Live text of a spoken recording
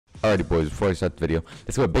Alrighty, boys, before I start the video,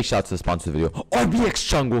 let's give a big shout out to the sponsor of the video,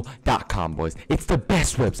 rbxjungle.com, boys. It's the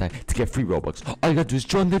best website to get free Robux. All you gotta do is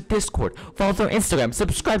join their Discord, follow their Instagram,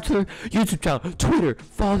 subscribe to their YouTube channel, Twitter,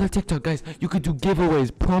 follow their TikTok, guys. You can do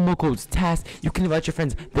giveaways, promo codes, tasks. You can invite your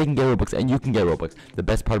friends, they can get Robux, and you can get Robux. The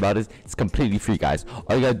best part about it is it's completely free, guys.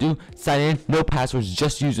 All you gotta do, sign in, no passwords,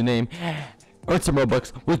 just username. Earn some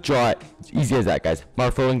Robux, withdraw it. Easy as that, guys.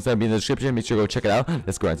 My referral link's gonna be in the description. Make sure to go check it out.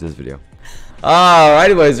 Let's go into this video.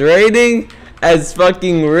 Alrighty, boys. Rating as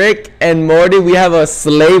fucking Rick and Morty. We have a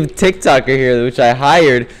slave TikToker here, which I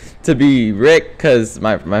hired to be Rick because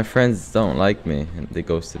my friends don't like me and they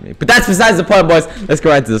ghosted me. But that's besides the point, boys. Let's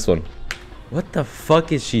go right into this one. What the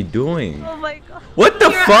fuck is she doing? Oh my god. What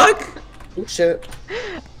the fuck? Oh shit.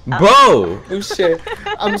 Bro. Oh shit.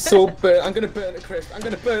 I'm so burnt. I'm gonna burn it, Chris. I'm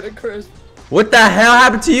gonna burn it, Chris. What the hell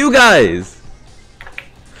happened to you guys?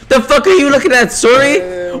 The fuck are you looking at, sorry?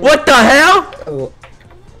 What the hell? Oh.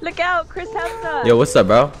 Look out, Chris has some. Yo, what's up,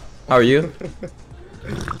 bro? How are you?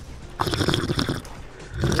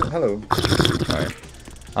 Hello. Alright.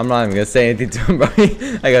 I'm not even gonna say anything to him, bro.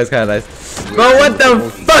 That guy's kinda nice. Bro, what the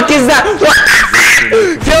fuck is that? What?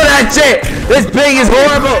 Kill that shit! This pig is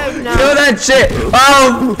horrible! Kill that shit!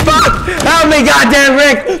 Oh, fuck! Help me, goddamn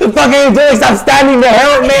Rick! The fuck are you doing? Stop standing there!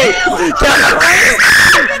 Help me!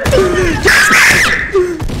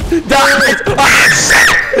 Die! Oh,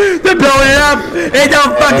 shit! They're blowing it up! It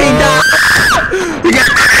don't fucking die!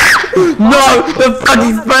 No! The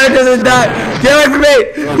fucking spider doesn't die! Get away from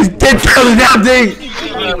me! Get some damn thing!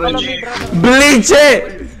 Bleach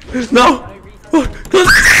it! No! Who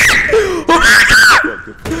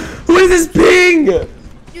is this ping?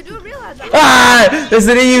 You do realize that? Ah! It's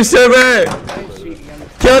an EU server!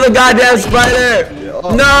 Kill the goddamn spider!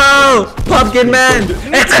 No! Pumpkin man!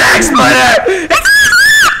 It's an egg spider!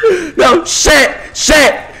 No! Shit!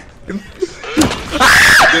 Shit!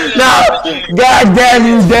 No! Goddamn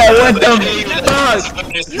you dead! What the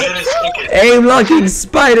fuck? Aim locking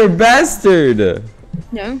spider bastard!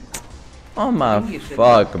 No. Oh my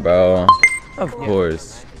fuck, bro. Of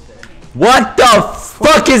course. What the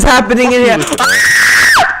fuck is happening in here?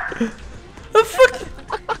 The fuck?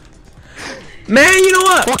 Man, you know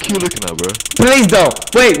what? Fuck you looking at, bro? Please don't.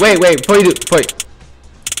 Wait. Before you do,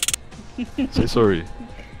 Say sorry.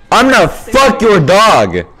 I'm gonna fuck your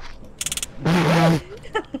dog.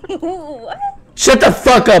 What? Shut the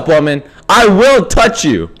fuck up, woman. I will touch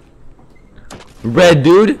you. Red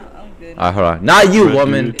dude. Alright, hold on. Not you, Red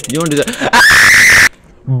woman. dude. You don't do that. Ah!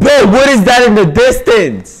 Bro, what is that in the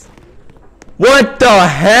distance? What the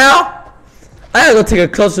hell? I gotta go take a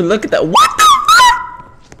closer look at that. What the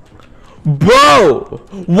fuck? Bro,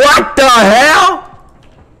 what the hell?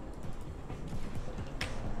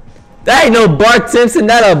 That ain't no Bart Simpson,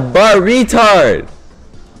 that a Bart retard.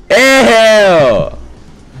 Hell.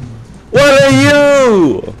 What are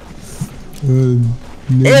you?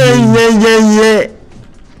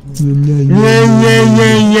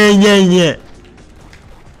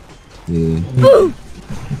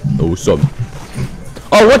 Oh, what's up?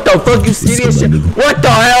 Oh, what the fuck? You serious shit? What the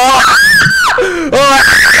hell? Oh,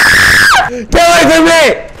 get away from me!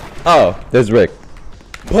 Oh, there's Rick.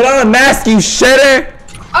 Put on a mask, you shitter!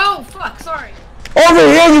 Oh, fuck, sorry. Over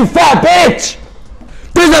here, you fat bitch!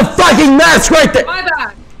 There's a fucking mask right there! My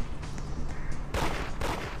bad.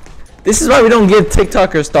 This is why we don't give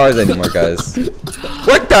TikTokers stars anymore, guys.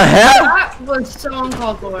 What the hell? That was so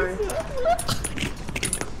uncalled for.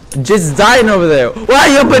 Just dying over there. Why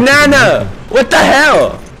you a banana? What the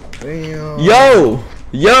hell? Damn. Yo.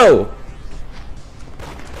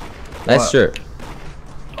 Nice What? shirt.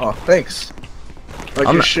 Oh, thanks. Like I'm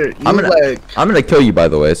your not- shirt. You I'm look gonna- like. I'm gonna kill you, by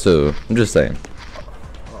the way, so I'm just saying.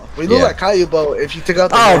 We look yeah. like Caillou, but if you take out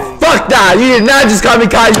the. Oh, fuck that! You did not just call me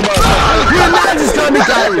Caillou. You did not just call me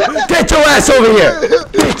Caillou. Get your ass over here,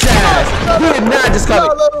 bitch ass. You did not just call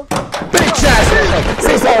me bitch ass.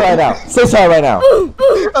 Say sorry right now. Say sorry right now.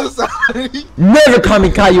 I'm sorry. Never call me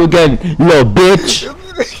Caillou again, you little bitch.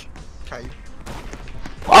 Caillou.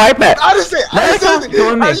 Alright, bet. I didn't say. I didn't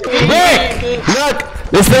say. Rick, look,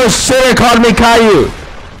 this little shitter called me Caillou.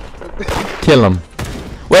 Kill him.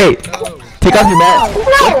 Wait. Take off your mask.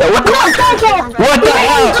 What the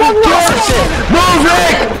hell? Kill that shit. Move,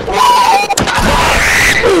 Rick!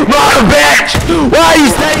 Move, bitch! Why are you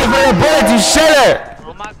standing for the bullets, you shitter?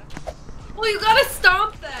 Well, you gotta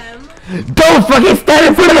stomp them. Don't fucking stand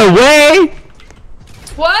in front of the way!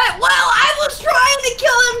 What? Well, I was trying to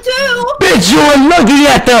kill him too. Bitch, you were looking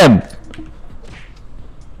at them!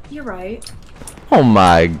 You're right. Oh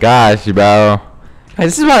my gosh, bro. Hey,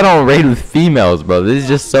 this is why I don't raid with females, bro. This is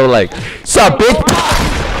just so like, sup, bitch?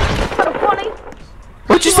 So funny.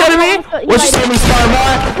 What you said to me? What you say me,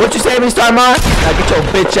 Starmar? What you say me, Starmar? Now get your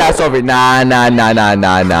bitch ass over here. Nah.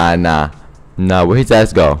 Nah, where his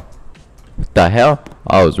ass go? What the hell?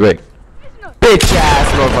 Oh, it's Rick. Bitch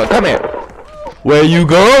ass motherfucker. Come here. Where you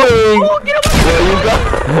going? Where you go?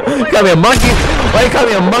 Come here, monkey. Why you call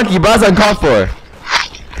me a monkey? Bro, that's uncalled for.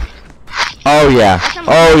 Oh yeah.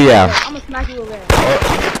 Oh yeah. I'm gonna smack you over there.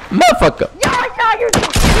 Motherfucker. Yeah, you're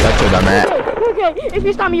That's what I'm at. okay. If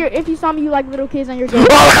you saw me, you like little kids and you're good.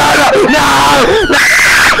 Oh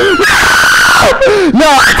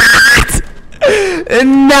no!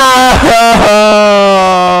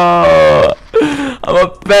 I'm a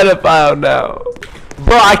pedophile now.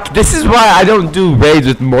 Bro, this is why I don't do raids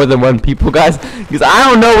with more than one people, guys. Because I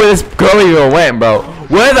don't know where this girl even went, bro.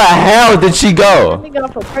 Where the hell did she go?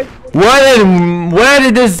 Where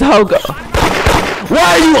did this hoe go? Why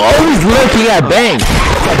are you always looking at Bang?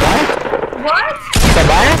 What?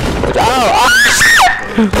 Oh,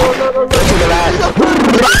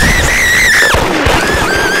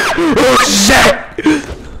 oh shit!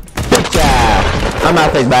 I'm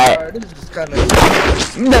out face back. This is kind of.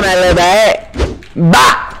 No.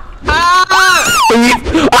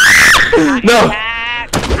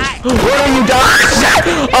 What are you doing?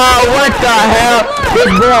 Oh, what the hell?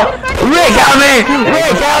 Rick, help me!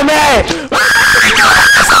 Rick, help me!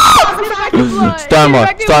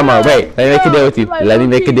 Starmar, wait. Let me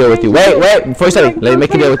make a deal with you. Wait, before you say it, let me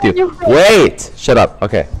make a deal with you. Wait! Shut up.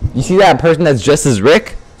 Okay. You see that person that's dressed as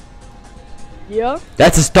Rick? Yeah.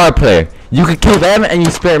 That's a star player. You could kill them and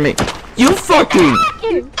you spare me. You fucking...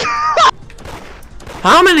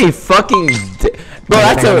 How many fucking... Bro,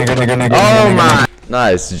 that's a... Oh my...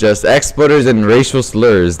 Nice. Just exporters and racial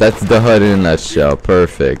slurs. That's the HUD in a nutshell.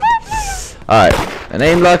 Perfect. Alright. An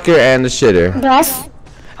aim locker and a shitter.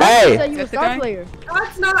 Hey! That's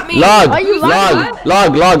not me. Log!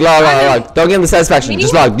 Don't give him the satisfaction.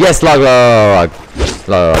 Just log. Yes, log.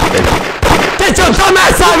 Get your dumb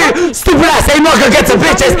ass out of here! Stupid ass aim locker! Get some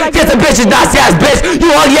bitches! Nasty ass bitch!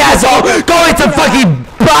 You ugly asshole! Go into fucking...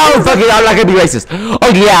 I'm not gonna be racist.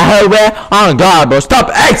 Ugly ass man. Oh god, bro. Stop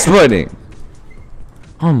exporting!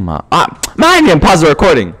 Oh my... I didn't pause the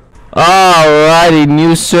recording. Alrighty,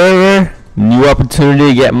 new server. New opportunity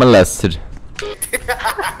to get molested.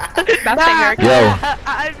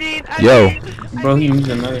 Yo. Bro, he used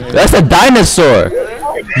another. That's a dinosaur.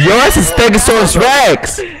 Yo, that's a Stegosaurus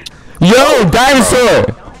Rex. Yo,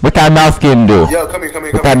 dinosaur. What that mouth can do? Yo, come here.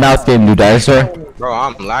 What that mouth can do, dinosaur? Bro,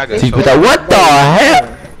 I'm lagging. Teach me that. What the hell?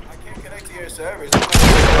 I can't connect to your servers.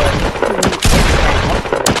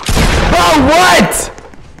 Bro, what?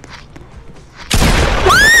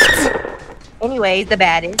 Anyways, the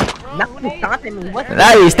baddest. Nothing's stopping me. What?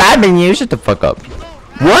 Now he's stabbing you. Shut the fuck up.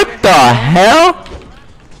 What the hell?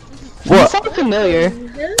 What? You sound familiar.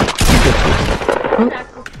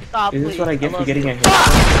 Is this what I get for getting a hit?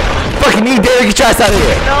 Fucking need Derek, get your ass out of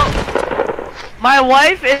here. No. My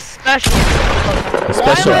wife is special.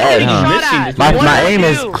 Special ed, huh? My aim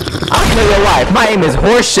is... I'll kill your wife. My aim is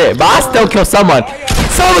horseshit, but I'll still kill someone.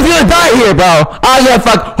 Someone's gonna die here, bro. I don't give a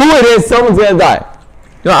fuck who it is. Someone's gonna die.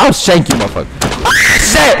 Yo, I'll shank you, motherfucker. Ah,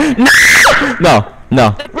 shit! No.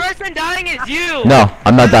 The person dying is you. No,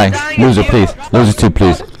 I'm not dying. Loser, please. Loser 2,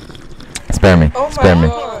 please. Spare me.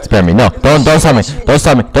 No, don't stop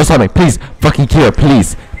me. Please, fucking Kira,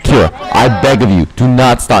 please. Kira, I beg of you, do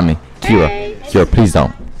not stop me. Kira, please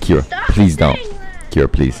don't. Kira,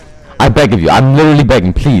 please. I beg of you, I'm literally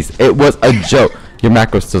begging, please. It was a joke. Your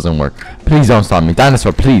macro still doesn't work. Please don't stop me.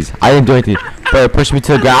 Dinosaur, please. I didn't do anything. But push me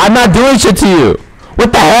to the ground. I'm not doing shit to you.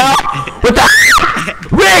 What the hell?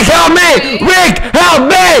 Rick, help me!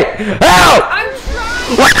 Help!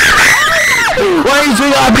 I'm trying. What are you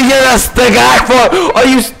doing? I'll be getting us the guy for? Are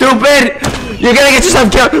you stupid? You're gonna get yourself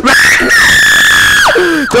killed.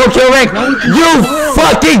 Don't kill Rick. You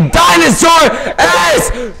fucking dinosaur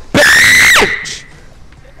ass bitch.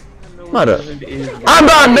 Mother. I'm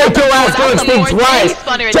about to make your ass go extinct twice.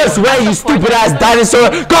 Just wait, you stupid ass dinosaur.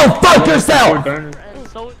 Go fuck yourself.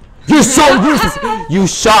 You're so useless. You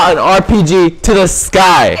shot an RPG to the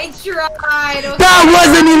sky. I tried. Okay? That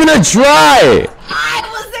wasn't even a try. I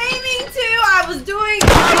was aiming to. I was doing.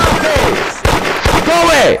 Go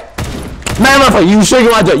away. Man, motherfucker, you sure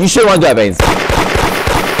you want to do it? You sure want to do that, Baines?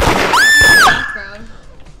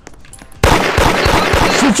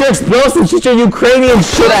 Shoot your explosive. Shoot your Ukrainian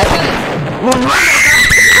shit at.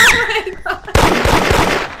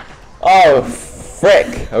 Oh,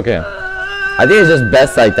 frick. Okay. I think it's just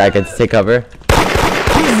best like that I get to take cover.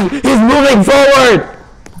 He's moving forward!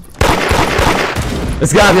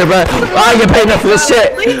 Let's get out of here, bro. I get paid enough for this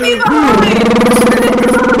shit! Leave me behind.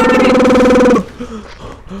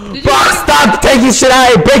 Box Stop taking shit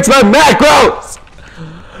out. It breaks my macros.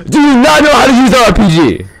 Do you not know how to use the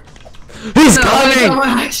RPG? He's coming. No,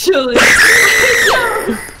 actually.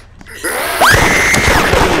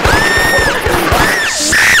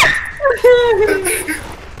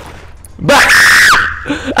 Back.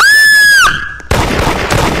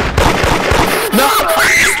 No,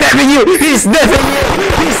 he's sniffing you. He's sniffing you.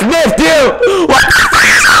 He sniffed you. What the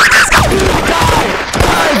fuck?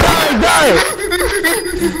 Die.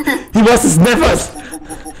 He wants to sniff us.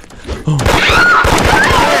 Oh.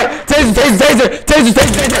 Taser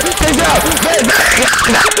out.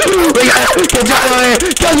 We gotta get you out of here.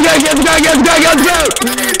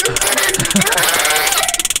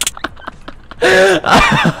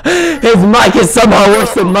 Get His mic is somehow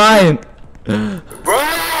worse than mine.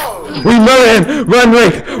 We murder him! Run,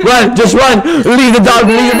 Rick! Run! Just run! Leave the dog!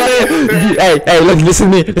 Leave the money! Hey, look, listen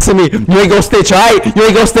to me! You ain't gonna stitch, alright? You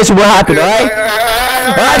ain't gonna stitch what happened, alright?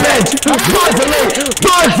 Alright, bitch!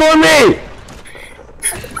 Run for me!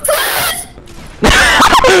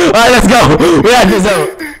 Alright, let's go! We got this out!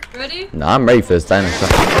 Ready? No, I'm ready for this dinosaur.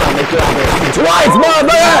 Twice,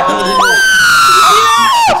 motherfucker!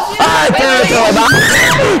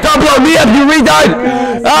 Don't blow me up, you retard!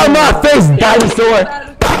 Oh, my face, dinosaur!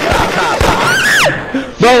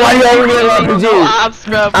 Bro, why you over me with RPG?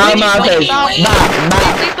 I'm my face.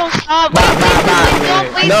 Please don't stop.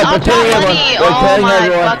 No, we're killing everyone.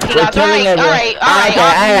 We're killing everyone.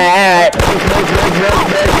 Alright.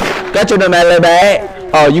 Got your number, little bit.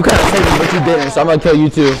 Oh, you kind of saved me, but you didn't, so I'm gonna kill you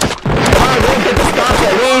too. Come on, dude, get the stops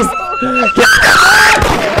at least.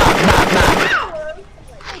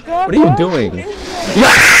 What are you doing?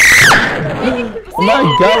 Oh my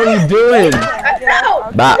god, what are you doing?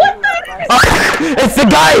 It's the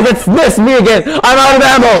guy that missed me again. I'm out of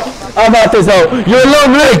ammo. I'm out this hole. You're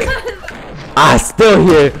alone, Rick. I still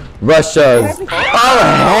hear Russia's. Oh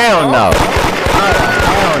hell no.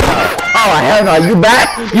 Oh hell no. You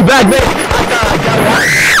back? You back, bitch?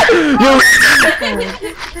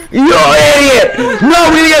 You idiot. No,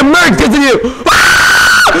 we didn't get murked because of you.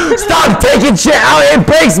 Stop taking shit out. It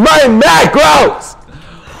breaks my macros.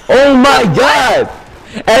 Oh my god.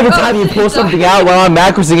 Every time you pull something out while I'm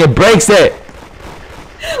macrosing, it breaks it.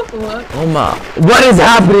 What? Oh my. What is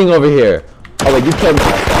happening over here? Oh wait, you killed me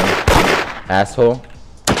last time. Asshole.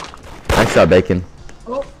 Nice job, Bacon.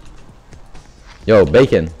 Oh. Yo,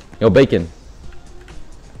 Bacon. Oh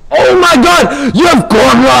my god! You have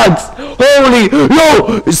corn blocks! Holy.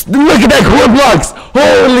 Yo! Look at that corn blocks!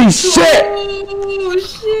 Holy shit! Oh,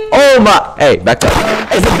 shit. Oh my. Hey, back up.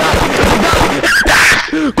 It's a dog!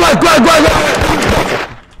 Go!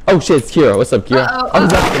 Oh shit, it's Kira. What's up, Kira? I'm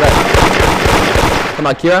back. Come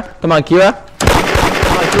on, Kira.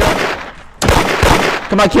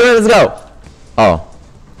 Come on, Kira, let's go. Oh.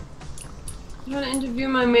 You wanna interview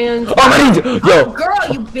my man? Oh, I need you. Yo. Oh, girl,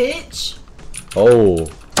 you bitch. Oh,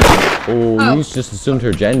 you just assumed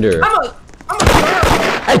her gender. I'm a girl.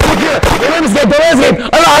 Hey, Kira, your name is game.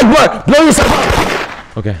 Allah Akbar. Blow yourself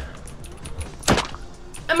up. Okay.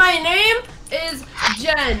 And my name is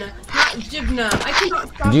Jen, not Jibna. I cannot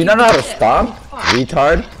stop. Do you not know how to stomp?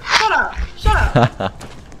 Retard. Shut up.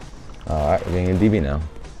 Alright, we're getting a DB now.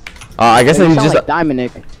 I guess I just like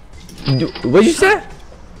Dominic. What'd you say?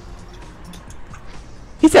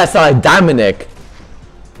 He said I sound like Dominic.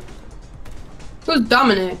 Who's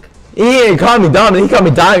Dominic? He didn't call me Dominic, he called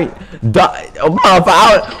me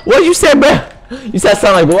What'd you say, bro? You said I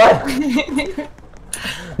sound like what?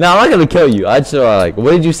 No, I'm not gonna kill you. I just like,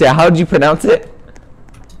 what did you say? How did you pronounce it?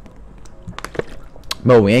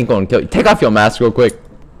 Bro, we ain't gonna kill you. Take off your mask real quick.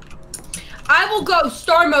 I will go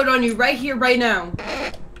star mode on you right here, right now.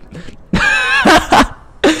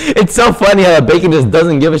 It's so funny how Bacon just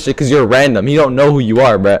doesn't give a shit because you're random. He don't know who you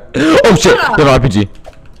are, bruh. Oh shit, there's an RPG.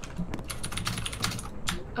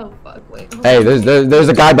 Oh fuck, wait. Hey, there's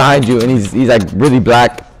a guy behind you and he's like really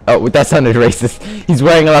black. Oh, that sounded racist. He's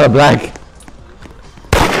wearing a lot of black.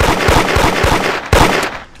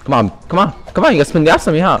 Come on, you gotta spin the ass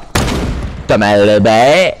on me, huh? Dumb little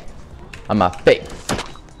bit. On my face.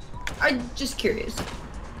 I'm just curious.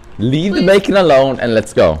 Leave the bacon alone and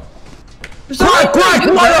let's go.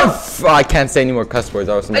 I can't say any more cuss words.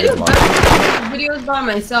 I was I do videos by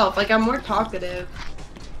myself. Like, I'm more talkative.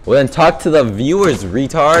 Well, then talk to the viewers,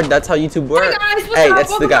 retard. That's how YouTube works. Hey, guys, hey,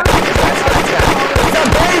 that's the guy.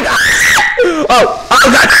 Oh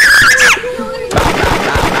god!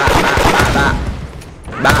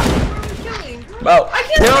 Bro,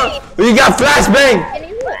 you got flashbang!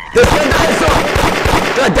 There's no dinosaur!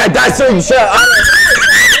 That dinosaur, you shut up!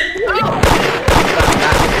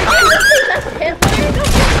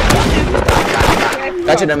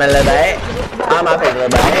 Got you, little bit. I'm up a little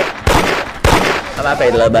bit. I'm not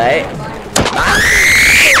paid a little bit.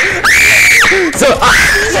 So,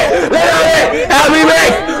 literally, help me,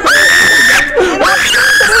 Rick!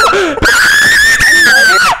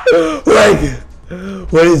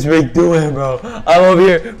 What is Rick doing, bro? I'm over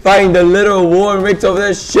here fighting the literal war, and Rick's over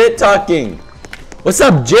there shit talking. What's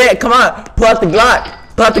up, Jay? Come on, pull out the Glock.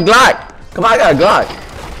 Pull out the Glock. Come on, I got a Glock.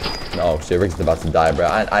 No, shit, Rick's about to die, bro.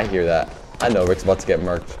 I hear that. I know Rick's about to get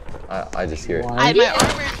murked. I just hear it. My armor's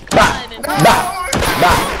done.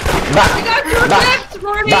 I got two clips,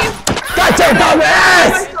 Morty. Gotcha,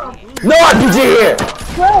 dumbass! No RPG here!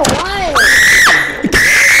 Bro, why?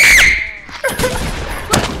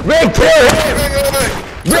 Rick, kill him!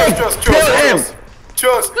 Rick, kill him!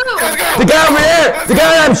 Just. The guy over there! The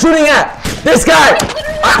guy I'm shooting at! This guy!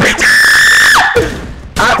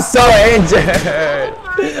 I'm so injured!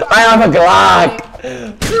 I have a Glock!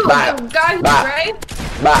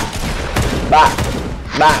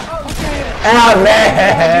 Oh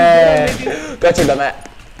man! Gotcha, dumbass!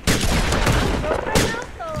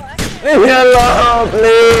 Leave me alone,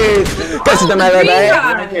 please! Gotcha, dumbass, baby! I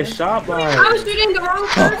was shooting the wrong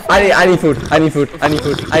person. I need food. I need food. I need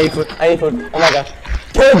food. I need food. I need food. Oh my god.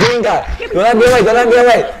 Kill the green guy. Don't let me away. Don't let me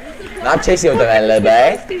away. I'm chasing you with a little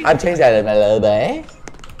bit. I'm chasing you with a little bit.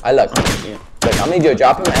 I look. Look, I'm gonna need you to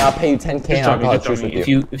drop him and I'll pay you 10K and I'll call it truce with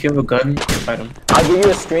you. If you have a gun, fight him. I'll give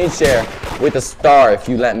you a screen share with a star if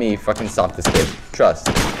you let me fucking stop this kid. Trust.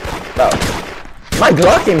 No. My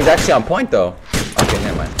Glock game is actually on point though. Okay,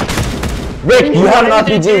 never mind. Rick, you have an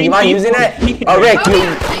RPG. You mind using it? Oh, Rick,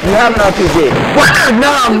 you have an RPG. What?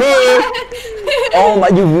 No, me. Oh my,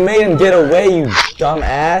 you made him get away, you dumb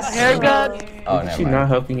ass. Haircut. Oh, never She's mind. not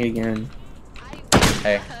helping again.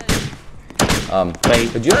 Hey.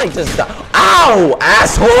 Could you like just die? Ow,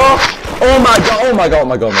 asshole! Oh my god! Oh my god! Oh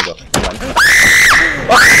my god! Oh my god!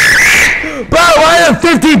 Bro, why are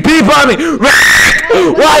 50 people on me?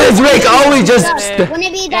 Why does Rick always just? Wanna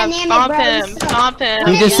be dynamic, Stomp bro. him. Stomp him.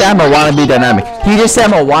 He just said I wanna be dynamic. He just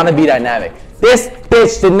said I wanna be dynamic. This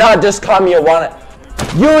bitch did not just call me a wanna.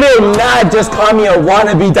 You did not just call me a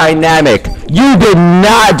wannabe dynamic. You did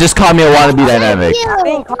not just call me a wannabe dynamic. I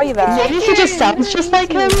didn't call you that. Maybe he just sounds just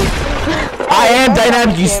like him. I am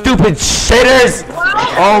dynamic, you stupid shitters.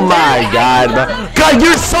 Oh my god, bro. God,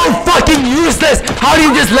 you're so fucking useless. How do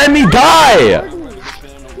you just let me die?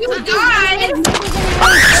 You died.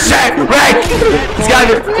 Shit, Rick. He's got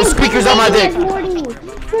the speakers on my dick.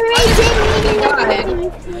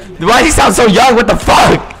 Why does he sound so young? What the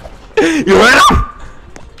fuck? You heard him?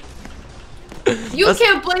 You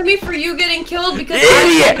can't blame me for you getting killed because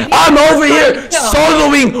Idiot! I'm over here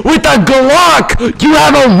soloing with a Glock! You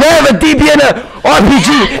have a Rev, a DB, and a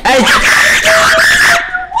RPG! And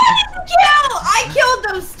I killed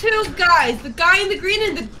those two guys. The guy in the green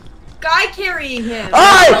and the guy carrying him.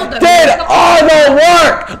 I did all the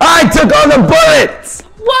work! I took all the bullets!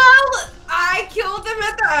 Well, I killed them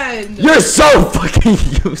at the end. You're so fucking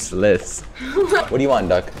useless. What do you want,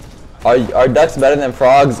 Duck? Are ducks better than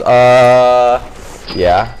frogs?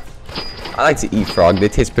 Yeah. I like to eat frog. They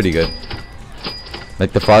taste pretty good.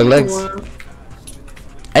 Like the frog legs.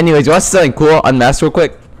 Anyways, you want something cool? Unmask real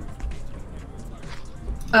quick.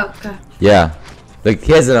 Okay. Yeah. Like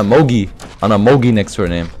he has an emoji next to her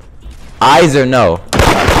name. Eyes or no?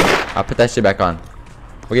 I'll put that shit back on.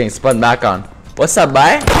 We're getting spun back on. What's up,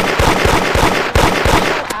 bye?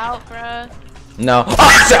 Out, bruh. No.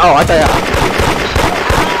 Oh shit! Oh, I thought.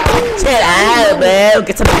 Chill out, bro.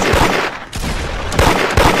 Get some bitches.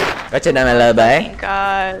 Gotcha, damn it, little boy.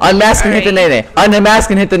 God. Unmask and hit the nene. Unmask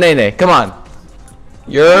and hit the nene. Come on.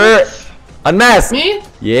 You're unmasked. Me?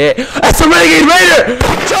 Yeah. That's a renegade raider.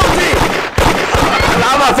 Jonesy.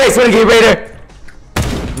 On my face, renegade raider.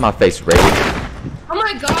 On my face, raider. Oh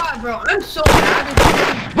my god, bro. I'm so bad.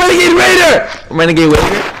 Renegade raider. Renegade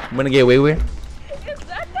raider. Renegade raider. Is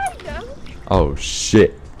that guy young? Oh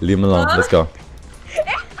shit. Leave him alone. Huh? Let's go.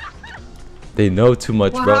 They know too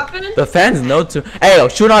much, What bro. happened? The fans know too. Hey, yo,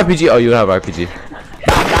 shoot an RPG. Oh, you have RPG.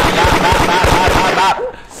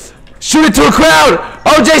 Shoot it to a crowd.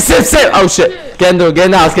 OJ, sip. Oh shit. Get in the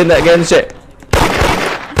house. Get in the shit.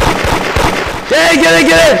 Get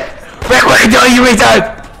in. Rick, what are you doing, you retard?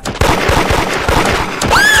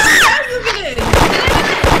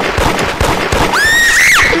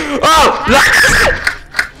 Oh!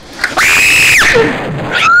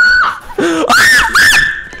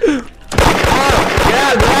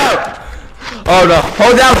 Oh no!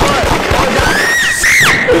 Hold down foot! Hold down!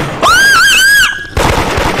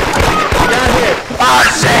 Down here! Oh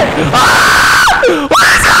shit! Ah!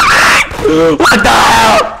 What's happening? What the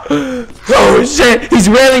hell? Oh shit! He's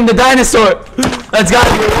railing the dinosaur! That's gotta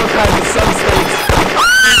be a war crime in some states.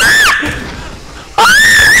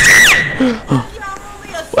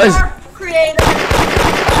 What is, Creator.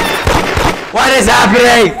 what is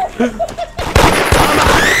happening?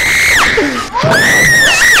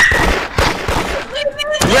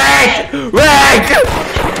 Rank!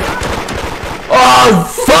 Oh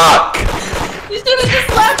fuck! You should have just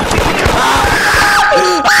left me.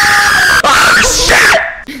 Shit!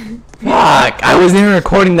 Fuck! I wasn't even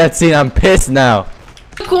recording that scene. I'm pissed now.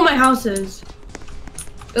 Look how cool my house is.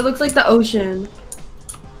 It looks like the ocean.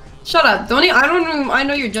 Shut up! Don't I don't know. I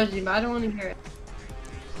know you're judging, but I don't want to hear it.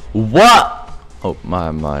 What? Oh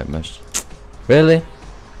my. Really?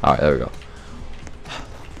 All right, there we go.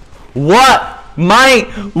 What?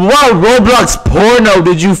 What Roblox porno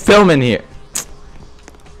did you film in here?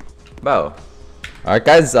 Bro. Alright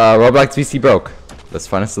guys, Roblox VC broke. Let's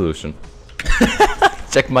find a solution.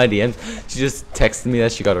 Check my DMs. She just texted me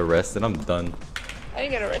that she got arrested. I'm done. I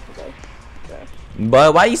didn't get arrested though.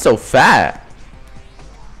 But why are you so fat?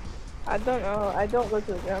 I don't know. I don't go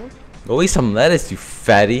to the gym. Go eat some lettuce, you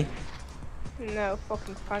fatty. No,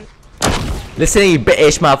 fucking cunt. Listen, you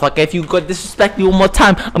British motherfucker. If you go disrespect me one more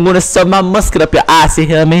time, I'm gonna shove my musket up your ass. You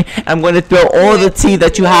hear me? I'm gonna throw all the tea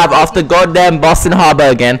that you have off the goddamn Boston Harbor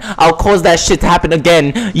again. I'll cause that shit to happen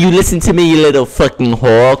again. You listen to me, you little fucking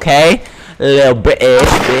whore, okay? Little British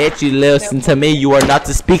bitch. You listen to me. You are not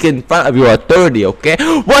to speak in front of your authority, okay?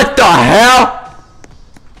 What the hell?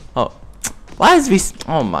 Oh, why is this?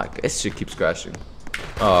 Oh my god, this shit keeps crashing.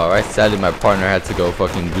 Oh, right. Sadly, my partner had to go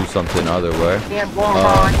fucking do something other way.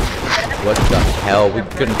 What the hell? We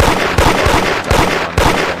couldn't.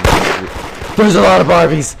 There's a lot of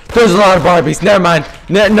Barbies. There's a lot of Barbies. Never mind.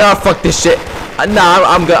 No, fuck this shit. Nah,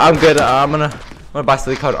 I'm good. I'm good. I'm gonna buy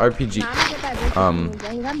something called RPG.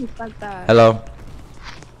 Hello.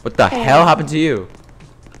 What the hell happened to you?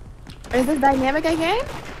 Is this dynamic again?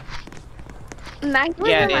 Nice.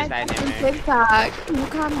 Yeah, it is dynamic. TikTok. You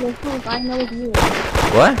comment your proof. I know it's you.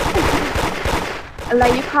 What?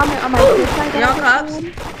 Like you comment on my TikTok. Y'all cops?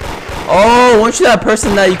 Oh, weren't you that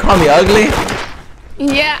person that you call me ugly?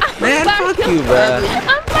 Yeah. Man, fuck you, bro.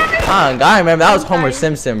 I remember that was Homer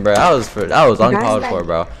Simpson, bro. That was uncalled for,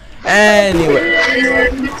 bro. Anyway,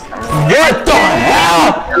 what the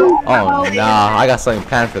hell? Oh nah, I got something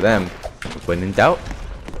planned for them. When in doubt,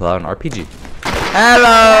 pull out an RPG.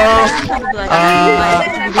 Hello.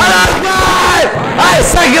 I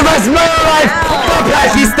sacrificed my life for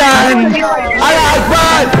Pakistan.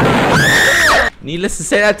 Needless to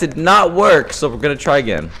say, that did not work, so we're gonna try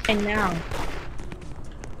again. And now.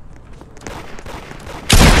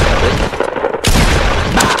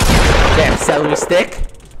 Damn celery stick.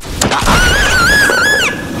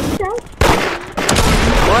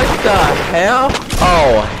 What the hell?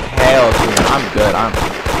 Oh hell, dude, I'm good.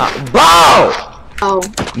 Bro! Oh.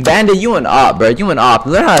 Bandit, you an op, bro. You an op.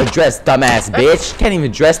 Learn how to dress, dumbass bitch. Can't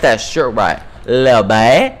even dress that shirt right, little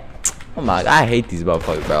bae. Oh my god, I hate these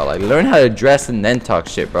motherfuckers, bro. Like, learn how to dress and then talk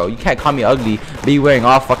shit, bro. You can't call me ugly, be wearing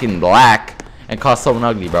all fucking black and call someone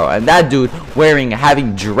ugly, bro. And that dude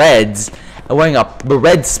having dreads and wearing a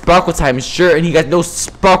red Sparkle Time shirt, and he got no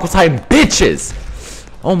Sparkle Time bitches.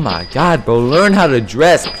 Oh my god, bro. Learn how to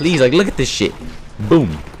dress, please. Like, look at this shit.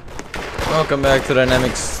 Boom. Welcome back to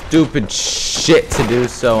Dynamic Stupid Shit to do.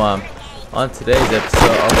 So, on today's episode,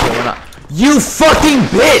 okay, we're not. You fucking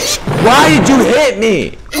bitch! Why did you hit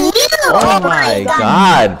me? Oh my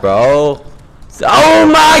god, bro. Oh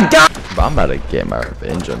my god! Bro, I'm about to get my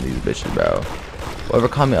revenge on these bitches, bro. Whoever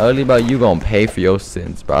call me ugly, bro, you gonna pay for your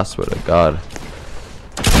sins, bro. I swear to god.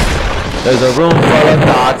 There's a room full of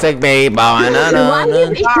toxic people. Why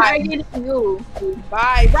is he targeting you?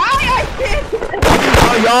 Bye.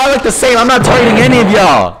 Oh, y'all look the same. I'm not targeting any of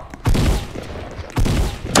y'all.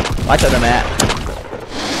 Watch out, Matt.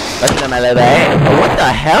 Watch out, Matt. Oh, what the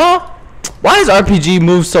hell? Why does RPG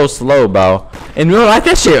move so slow, bro? In real life,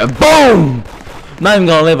 that shit, boom! Not even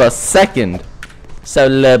gonna live a second. So,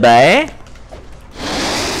 little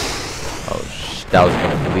oh, that was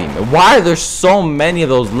gonna bleed me. Why are there so many of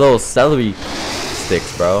those little celery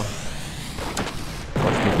sticks, bro?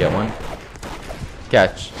 Watch me get one.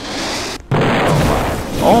 Catch.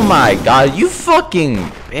 Oh my god, you fucking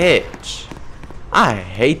bitch. I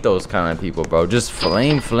hate those kind of people, bro. Just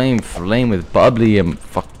flame with bubbly and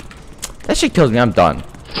fuck. That shit kills me. I'm done.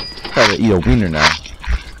 I gotta eat a wiener now.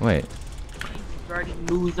 Wait.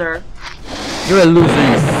 Loser. You're a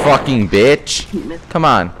loser, you fucking bitch. Come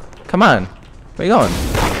on. Come on. Where you going?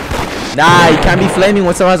 Nah, you can't be flaming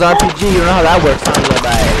when someone has an RPG. You don't know how that works.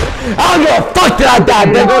 I don't give a fuck that I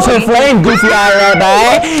died. There goes her flame, goofy out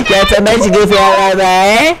there, Get a bitch, goofy out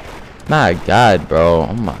there. My god, bro.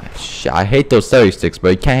 Oh my shit. I hate those celery sticks,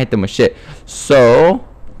 bro. You can't hit them with shit. So,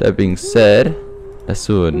 that being said, let's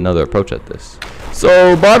do another approach at this.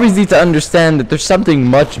 So Barbies need to understand that there's something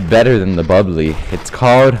much better than the bubbly. It's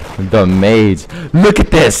called the mage. Look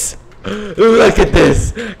at this. Look at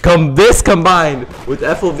this. This combined with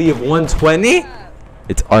FOV of 120,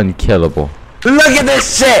 it's unkillable. Look at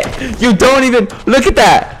this shit. You don't even look at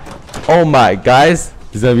that. Oh my, guys,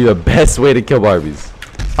 this is gonna be the best way to kill Barbies.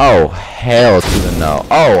 Oh hell to the no.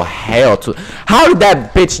 Oh hell to. How did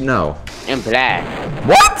that bitch know? I'm black.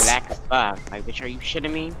 What? Black as fuck. Like, bitch, are you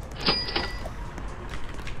shitting me?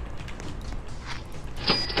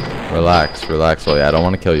 Relax, relax. Oh yeah, I don't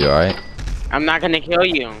want to kill you, alright? I'm not gonna kill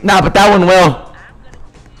you. Nah, but that one will.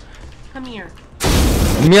 Come here.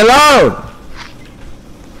 Leave me alone.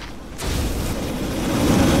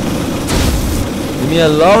 Leave me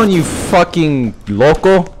alone, you fucking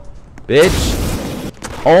local bitch.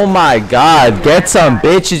 Oh my god, get some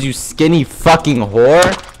bitches, you skinny fucking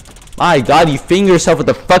whore. My god, you finger yourself with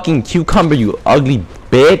a fucking cucumber, you ugly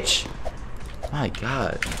bitch. My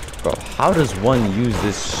god. Bro, how does one use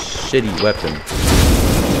this shitty weapon?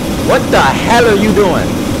 What the hell are you doing?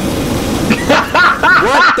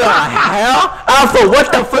 What the hell? Alpha,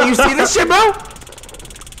 what the fuck? You see this shit, bro?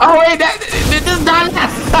 Oh wait, this is not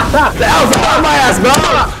Alpha, on my ass, bro.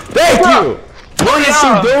 Thank you. What is she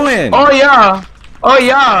doing? Oh yeah. Oh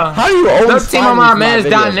yeah. How do you always team find on my me man's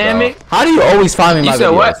videos, dynamic? bro? How do you always find me in my You said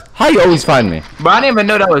videos? what? How do you always find me? But I didn't even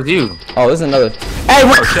know that was you. Oh, this is another. Hey,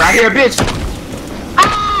 what? Oh, shit, I hear a bitch.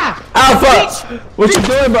 Alpha! Bitch. What you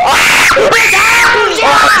doing, bro? Oh,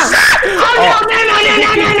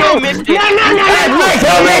 No, Rick,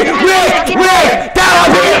 help me! Rick! Down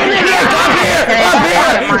up here!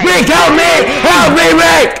 Rick, help me! Help me,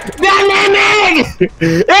 Rick!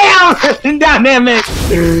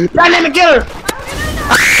 Dynamic killer!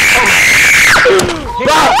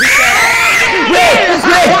 Rick!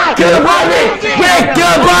 Kill the Barbie! Rick,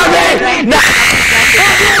 kill the Barbie!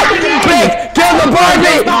 Rick, kill the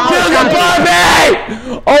Barbie! Kill the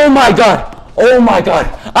Barbie! Oh my god! Oh my god!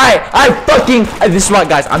 I fucking. This is what,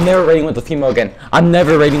 guys. I'm never raiding with the female again. I'm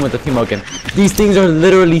never raiding with the female again. These things are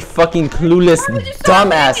literally fucking clueless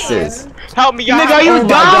dumbasses. help me, y'all. Nigga, are you Oh my dumb?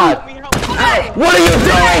 god. What are you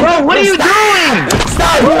doing? Bro, what are you doing?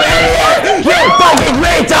 Stop, you idiot! You fucking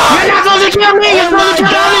retard! You're not supposed to kill me! You're supposed to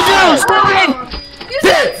kill other dudes! Stop it!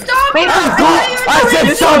 Stop it! I said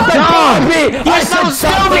stop the Barbie! You're so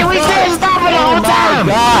stupid! We said stop it the whole time!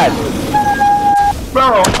 God!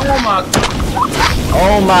 Bro,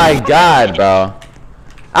 Oh my god, bro.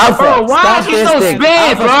 Alpha, Bro, why stop is he this so thing.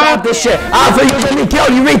 sped, Alpha, bro? stop this shit. Alpha, you're gonna be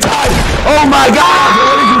killed, you retard! Oh my god!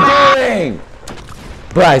 What are you doing?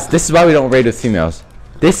 Bryce, this is why we don't raid with females.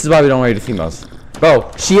 This is why we don't raid with females.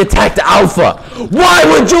 Bro, she attacked Alpha. Why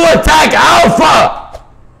would you attack Alpha?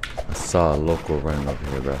 I saw a local running over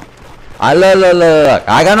here, bro. Look.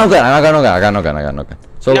 I got no gun.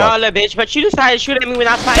 So No, what? little bitch, but you decided to shoot at me when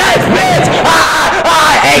I was fighting. Yes, bitch!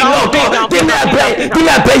 Hey, local! Give me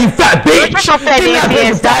that plate, you fat bitch! You're so fat, Give me that bitch. plate,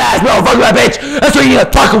 you fat ass motherfucker, that bitch! That's what you need to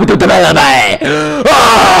talk with the development!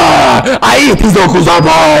 I eat these locals on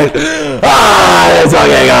board! Let's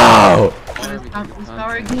fucking go!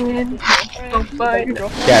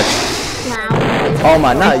 Yes. Oh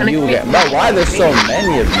my, not you again. Bro, why are there so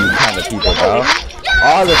many of you kind of people, bro?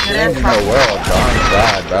 All the flames in the world, bro. Oh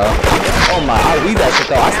god, bro. Oh my, I leave that shit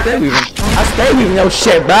though. I stay weaving no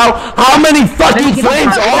shit, bro. How many fucking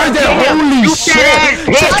flames are there? Holy shit!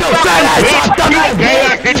 Shut your fat ass up,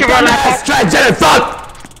 dumbass transgender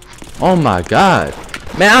fuck! Oh my god.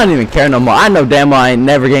 Man, I don't even care no more. I know damn well I ain't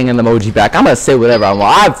never getting an emoji back. I'm gonna say whatever I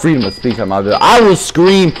want. I have freedom of speech on my video. I will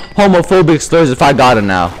scream homophobic slurs if I got it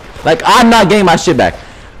now. Like, I'm not getting my shit back.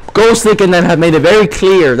 Ghostlick and them have made it very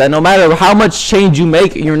clear that no matter how much change you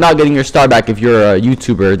make, you're not getting your star back if you're a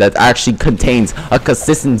YouTuber that actually contains a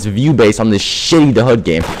consistent view base on this shitty The Hood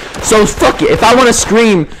game. So fuck it. If I want to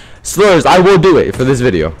scream slurs, I will do it for this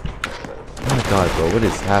video. Oh my god, bro. What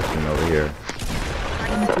is happening over here?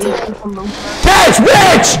 Catch,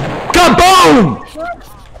 bitch! Kaboom!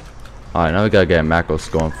 Alright, now we gotta get Macos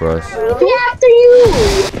going for us. After you!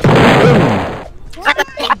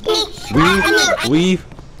 Weave.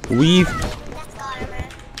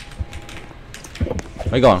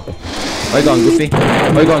 Where you going?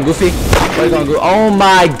 Goofy? Oh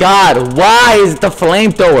my god, why is it the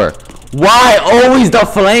flamethrower? Why always the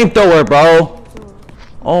flamethrower, bro?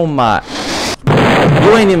 Oh my.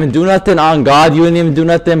 You ain't even do nothing on God. You ain't even do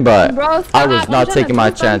nothing, but Bro, I was not taking my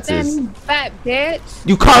chances. Fat bitch.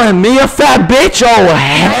 You calling me a fat bitch? Oh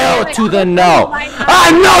hell to the no!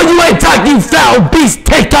 I know you ain't talking, you fat obese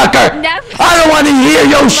TikToker. I don't want to hear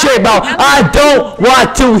your shit, bro. I don't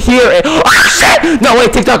want to hear it. Oh shit! No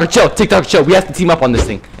wait, TikToker, chill. We have to team up on this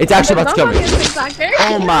thing. It's actually about to kill me.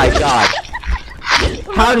 Oh my god.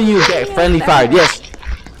 How do you get friendly fired? Yes.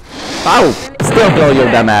 Oh, still blow your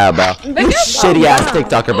dumb ass, bro. You shitty ass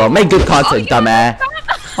TikToker, bro. Make good content, dumb ass.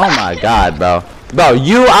 Oh my god, bro. Bro,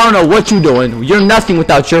 you, I don't know what you doing. You're nothing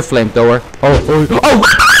without your flamethrower. Oh.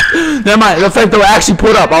 Never mind. The flamethrower actually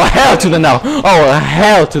pulled up. Oh, hell to the no. Oh,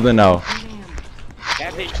 hell to the no.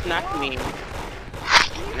 That bitch knocked me.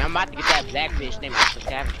 And I'm about to get that black bitch named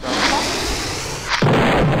AlphaSavage, bro.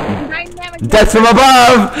 Death from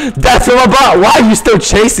above! Death from above! Why are you still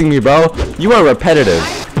chasing me, bro? You are repetitive.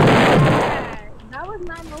 That was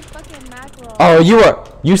not no fucking macro. Oh,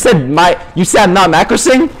 you said I'm not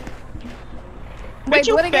macrosing? Wait,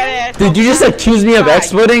 what again? Did you just accuse me of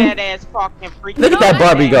exploiting? Look at that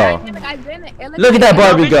Barbie go. Look at that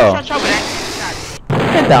Barbie go.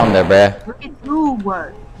 Get down there, bruh. Look at you,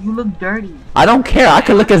 what? You look dirty. I don't care. I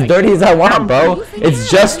can look as dirty as I want, bro. It's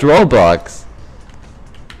just Roblox.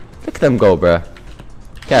 Look at them go, bruh.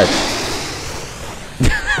 Catch.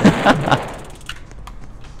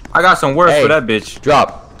 I got some words for that bitch.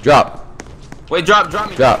 Drop. Wait, drop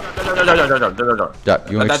me. Drop.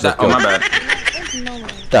 You want to Oh, my bad.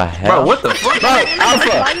 The hell? Bro, what the fuck? Bro,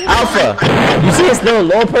 Alpha. You see this little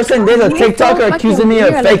low person? There's a TikToker accusing me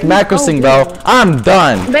of fake macrosing, bro. I'm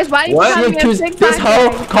done. What? She accused this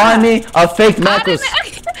hoe calling me a fake macros.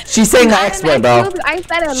 She's saying I exploit, bro.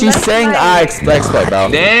 She's saying I exploit, bro.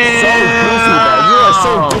 Damn.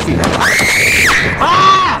 So goofy, bro. You are so goofy.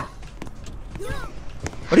 Ah!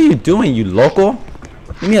 What are you doing, you local?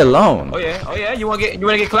 Leave me alone. Oh yeah. You wanna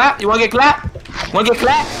get clapped? Wanna get clapped?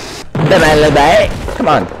 Come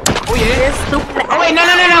on. Oh yeah. Oh wait, no.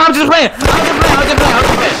 I'm just playing.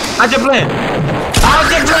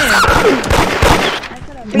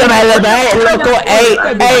 Local, hey.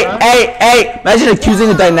 Imagine accusing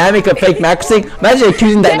the dynamic of fake macrosing. Imagine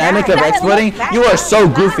accusing dynamic of exploiting. You are so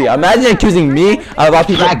goofy. Imagine accusing me of about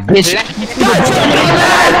people like bitch.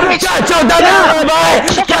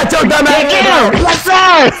 Got your dumb ass. Yes,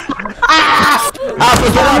 sir. Alpha,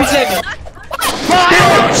 get on.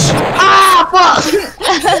 Bitch! Ah, fuck!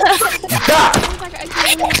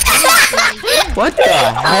 What the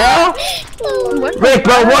hell? Rick,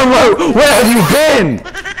 bro, where have you been?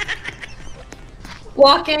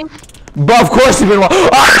 Walking. Bro, of course you've been walking.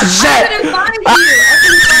 Oh, shit!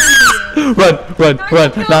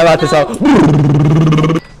 Run. Now I'm out this out.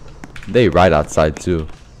 They right outside, too.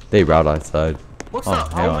 They route outside. What's oh,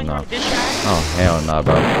 up? Hell no. Oh, hell no,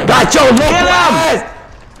 bro. Got your little ass!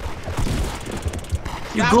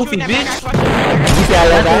 You goofy bitch!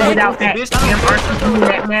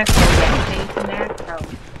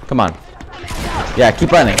 Come on. Yeah,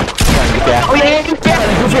 keep running. Oh yeah, keep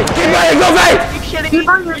running, go right!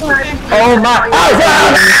 Oh my,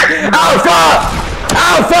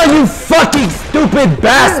 Alpha, you fucking stupid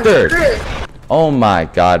bastard! Oh my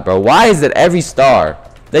god, bro. Why is it every star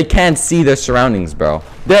they can't see their surroundings, bro?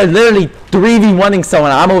 They're literally 3v1ing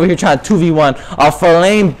someone. I'm over here trying to 2v1 a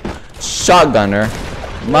flame shotgunner.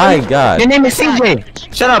 My god. Your name is CJ.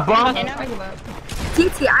 Shut up, bro.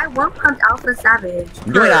 TT, I one pumped AlphaSavage.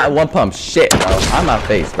 You're not one pump shit, bro. On my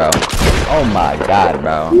face, bro. Oh my god,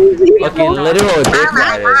 bro. Fucking literal dick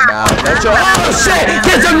riders, bro. Oh shit!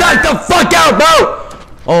 Get them knocked the fuck out, bro!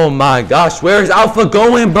 Oh my gosh, where's Alpha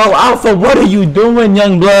going, bro? Alpha, what are you doing,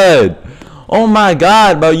 young blood? Oh my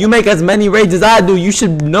god, bro. You make as many raids as I do. You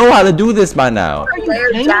should know how to do this by now.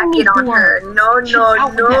 Layer jacket on her. No.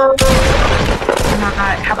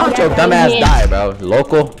 How'd your dumb ass die, bro?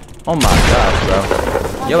 Local? Oh my gosh, bro.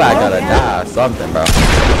 Yo, I gotta die or something, bro.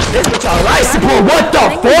 This bitch on life support. What the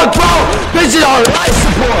fuck, bro? Bitch is on life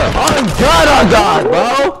support. On God,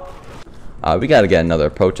 bro. We gotta get another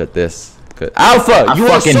approach at this. Alpha, you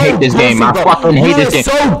fucking hate this game. I fucking hate this game.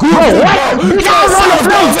 So goofy, bro. I was on the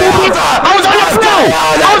floor.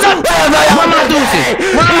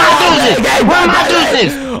 Run my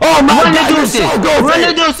deuces. Oh my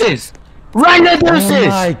deuces. Run the deuces. Oh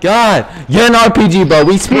my god. Get an RPG, bro.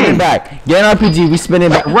 We spinning back. Get an RPG. We spinning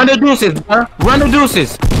back. Run the deuces, bro. Run the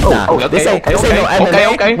deuces. This ain't no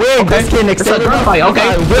MMA. Okay. We're this kid It's a gunfight,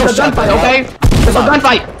 okay? It's a gunfight, okay? It's a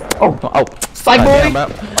gunfight. Oh. Psych boy. Run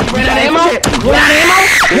out of ammo.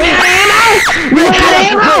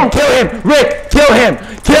 Kill him, Rick. Kill him,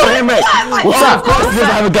 Rick. What's up? Of course he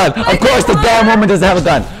doesn't have a gun. Of course the damn woman doesn't have a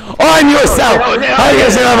gun. On yourself. On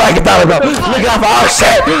yourself, I can tell, bro. Look out for our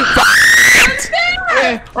shit.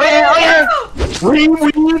 Oh yeah. Weave.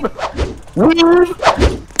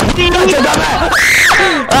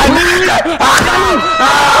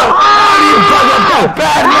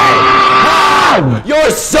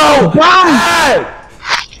 You're so bad.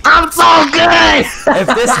 I'm so good. If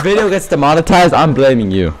this video gets demonetized, I'm blaming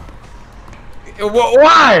you.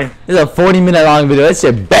 Why? This is a 40-minute long video. This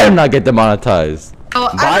shit better not get demonetized.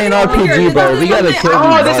 Buy an RPG, bro. We gotta kill these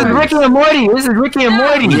Oh, this is Ricky and Morty. This is Ricky and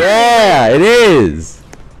Morty. Yeah, it is.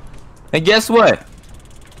 And guess what?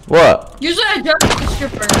 What? Usually I jump with the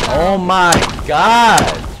stripper. Oh my god.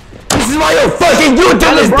 This is why your fucking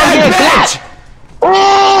YouTube is dead, bitch!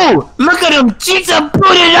 Oh! Look at him! Jesus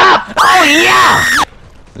put it up! Oh yeah!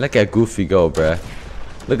 Look at Goofy go, bruh.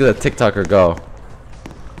 Look at the TikToker go.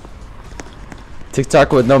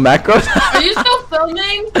 TikTok with no macros? Are you still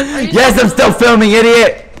filming? Yes, I'm still filming,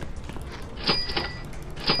 idiot!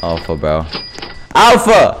 Alpha, bro.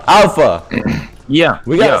 Alpha! Yeah.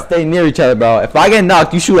 We gotta stay near each other, bro. If I get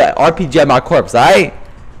knocked, you shoot at RPG at my corpse, alright?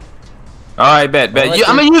 Alright, bet.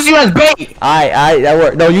 I'm gonna use you as bait! Alright, that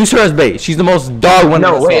worked. No, use her as bait. She's the most dog one.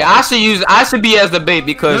 No, wait, I should be as the bait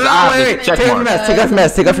because I have to check Take off your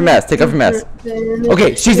mask, take off your mask.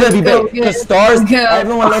 Okay, she's gonna be bait. Because stars,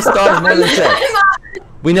 everyone loves stars more than sex.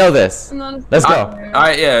 We know this. Let's go.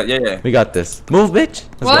 Alright, yeah. We got this. Move, bitch.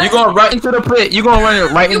 What? You going right into the pit. You gonna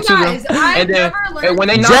run right into them. And then when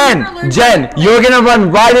they Jen, you're gonna run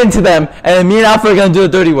right into them, and then me and Alpha are gonna do the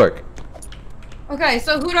dirty work. Okay,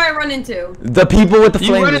 so who do I run into? The people with the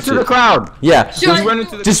flames. You run into the crowd. Yeah.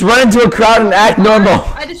 Just run into a crowd and act normal.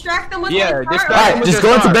 I distract them with my car. Alright, just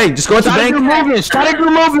go into bank. Just go into bank. Try to do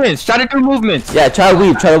movements. Yeah, try to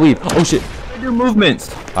weave. Oh shit. Try to do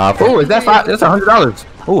movements. Oh, is that $5? That's $100.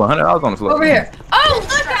 Oh, $100 on the floor. Over here. Oh,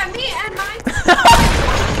 look at me and mine.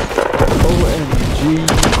 OMG.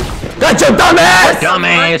 Got your dumbass!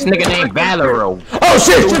 Dumbass nigga named Valero. Oh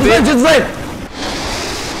shit, just lit.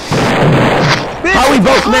 How we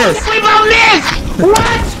both missed? We both missed!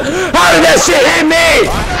 What? How did that shit hit me?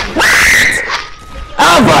 What?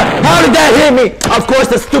 Alpha, how did that hit me? Of course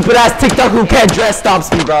the stupid ass TikTok who can't dress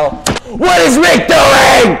stops me, bro. What is Rick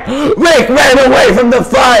doing? Rick ran away from the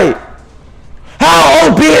fight. How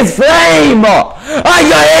OP is Flame? I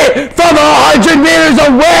got hit from 100 meters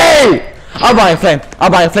away. I'm buying Flame. I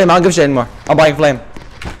don't give a shit anymore. I'm buying Flame.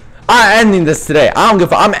 I'm ending this today. I don't give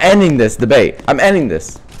a fuck. I'm ending this debate. I'm ending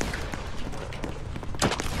this.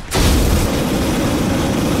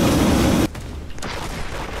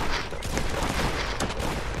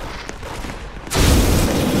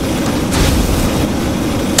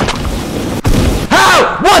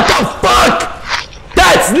 What the fuck?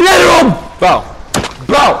 That's literal, bro,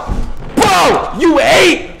 you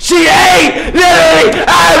ate, she ate, literally,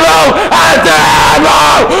 ammo after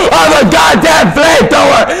ammo of a goddamn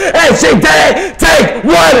flamethrower, and she didn't take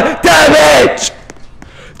 1 damage.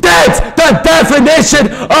 That's the definition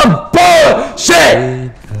of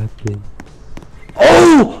bullshit.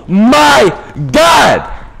 Oh my god.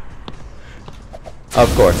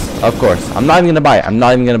 Of course, I'm not even gonna buy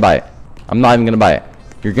it.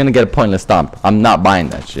 You're gonna get a pointless stomp. I'm not buying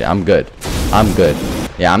that shit. I'm good.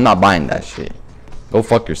 Yeah, I'm not buying that shit. Go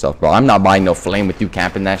fuck yourself, bro. I'm not buying no flame with you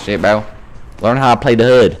camping that shit, bro. Learn how to play the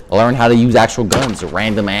hood. Learn how to use actual guns.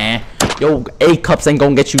 Random, man. Yo, A-cups ain't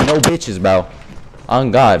gonna get you no bitches, bro.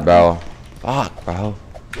 On God, bro. Fuck, bro.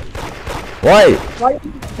 What?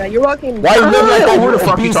 You're walking. Why you look like that? Who the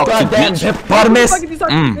fuck you talking to, bitch? Hippopotamus?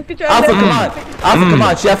 Alpha, come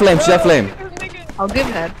on. She have flame. I'll give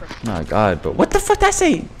head. My god, bro. What the fuck that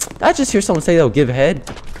say? I just hear someone say they'll give head.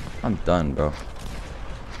 I'm done, bro.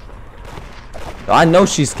 I know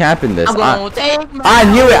she's camping this. I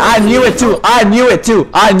knew it too. I knew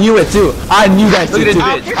that shit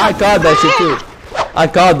too. I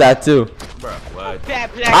called that too.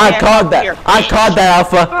 I called that,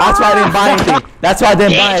 Alpha. That's why I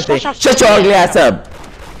didn't buy anything. Shut your ugly ass up.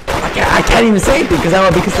 I can't even say anything because I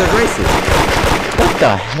want to be considered racist. What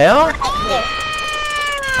the hell?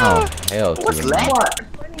 Oh, hell.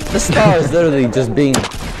 The star is literally just being...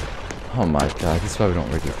 Oh my god, this is why we don't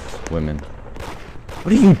work with women.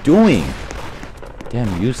 What are you doing?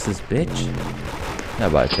 Damn useless bitch.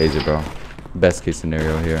 Not buy a taser, bro. Best case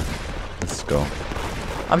scenario here. Let's go.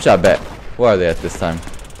 I'm shot bet. Where are they at this time?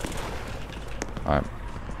 Alright.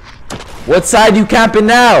 What side you camping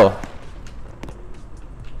now?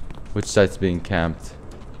 Which side's being camped?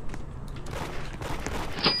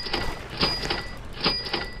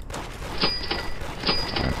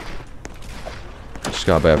 Just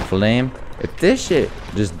got bad flame. If this shit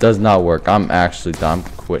just does not work, I'm actually done. I'm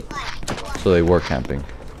quit. So they were camping.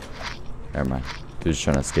 Never mind. They're just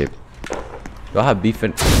trying to escape. Y'all have beef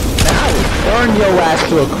in. I will burn your ass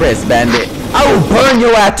to a crisp, bandit. I will burn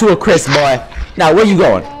your ass to a crisp, boy. Now, where you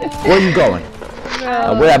going? Where you going?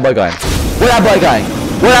 Where that boy going? Where that boy going?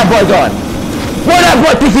 Where that boy going? Where that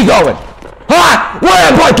boy think he going? Huh? Where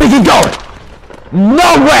that boy think he going?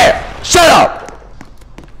 Nowhere. Shut up.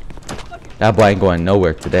 That boy ain't going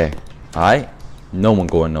nowhere today. Alright? No one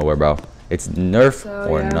going nowhere, bro. It's nerf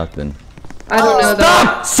or nothing. I don't know.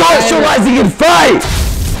 Stop socializing and fight!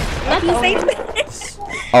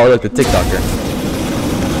 Oh, look, the TikToker.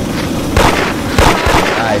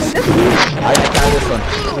 Nice. I got this one.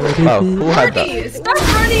 Oh, who had that? Stop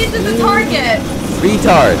running into the target.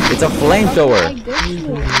 Retard. It's a flamethrower.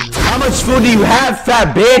 How much food do you have,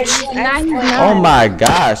 fat bitch? Oh my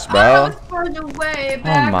gosh, bro. Oh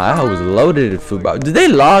my, I was loaded with food, bro. Did they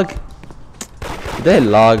log? Did they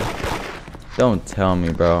log? Don't tell me,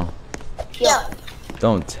 bro.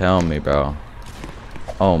 Don't tell me, bro.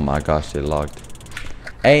 Oh my gosh, they logged.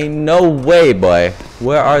 Ain't no way, boy.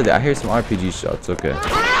 Where are they? I hear some RPG shots. Okay.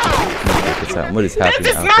 What is happening?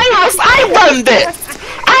 This is my house. I run this.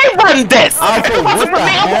 I run this. Alpha, what the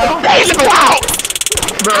hell?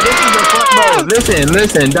 Bro, this is the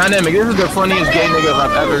listen, Dynamic. This is the funniest gay nigga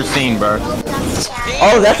I've ever seen, bro.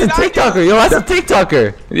 Oh, that's a TikToker. Yo, that's a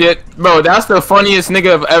TikToker. Yeah, bro, that's the funniest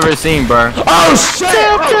nigga I've ever seen, bro. Oh shit!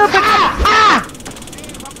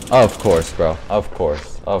 Of course, bro. Of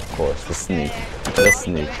course. The sneak.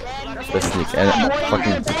 And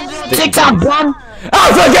fucking TikTok, bum.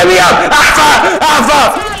 Alpha, get me up!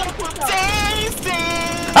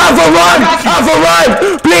 Alpha, run!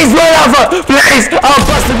 Please run, Alpha! Please! I'll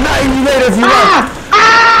bust a nut in you later if you run!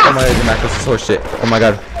 Oh my god, your macros is horse shit. Oh my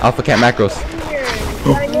god, Alpha can't macros.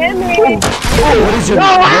 What is your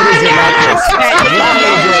macros?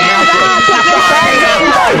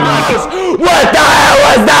 What the hell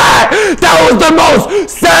was that? That was the most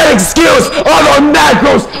sad excuse of a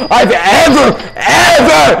macros I've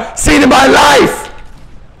ever seen in my life!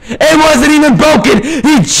 It wasn't even broken.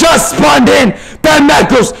 He just spawned in. That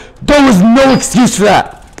macros. There was no excuse for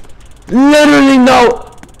that. Literally no.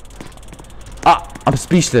 I'm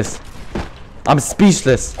speechless.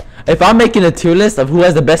 If I'm making a tier list of who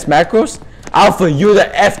has the best macros, Alpha, you're the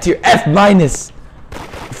F tier, F minus.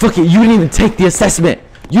 Fuck it, you didn't even take the assessment.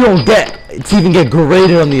 You don't get to even get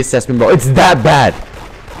graded on the assessment, bro. It's that bad.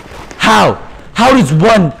 How? How does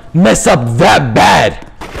one mess up that bad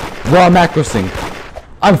while macrosing?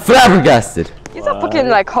 I'm flabbergasted. He's not fucking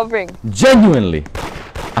like hovering. Genuinely.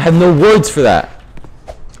 I have no words for that.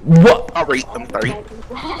 What? I'll rate them 3. Not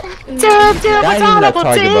even that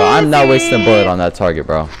target, bro. I'm not wasting a bullet on that target,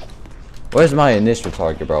 bro. Where's my initial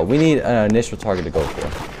target, bro? We need an initial target to go for.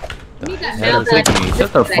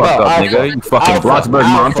 Shut the fuck up, nigga. You fucking Bloxburg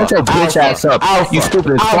mom. Shut your bitch ass up. You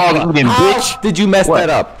stupid fucking bitch. Did you mess that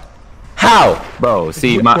up? How? Bro,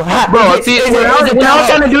 see, when I was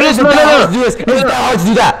trying to do this, Is it that hard to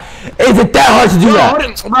do that? Is it that hard to do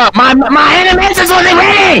that? My animations wasn't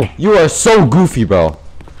ready. You are so goofy, bro.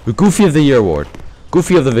 The Goofy of the Year award.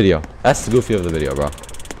 Goofy of the video. That's the Goofy of the video, bro.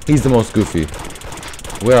 He's the most goofy.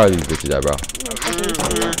 Where are these bitches at, bro?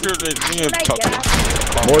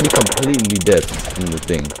 Morty completely dipped from the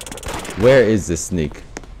thing. Where is this sneak?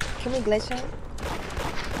 Can we glitch him?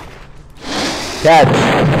 Catch!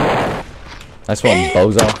 Nice one,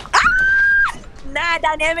 bozo. Nah,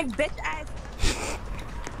 Dynamic bitch ass.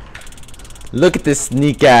 Look at this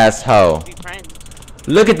sneak ass hoe.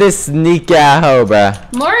 Look at this sneak ass hoe, bruh.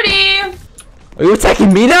 Morty! Are you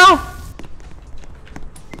attacking me now?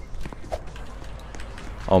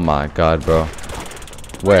 Oh my god, bro.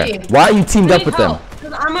 Where? Morty, why are you teamed up with them?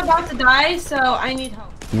 Because I'm about to die, so I need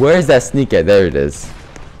help. Where is that sneak at? There it is.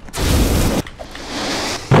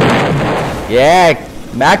 Yeah,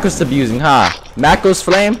 macros abusing, huh? Macros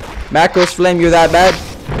flame? Macros flame, you're that bad?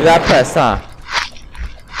 You're that pressed, huh?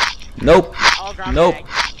 Nope. Nope.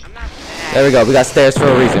 There we go. We got stairs for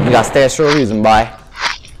a reason. Bye.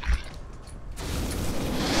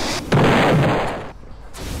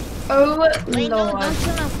 Oh Lord.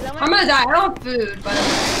 I'm gonna die. I don't have food, but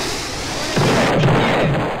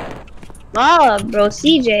Oh, bro,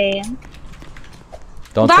 CJ.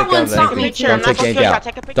 Don't take anything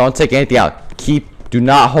out. Don't take anything out. Do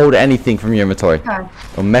not hold anything from your inventory. Okay.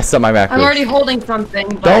 Don't mess up my macros. I'm already holding something,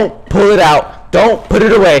 but... Don't pull it out. Don't put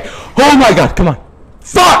it away. Oh my god, come on.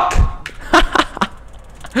 Fuck!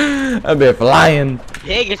 I've been flying.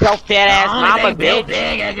 Pig is so fat ass mama, bitch.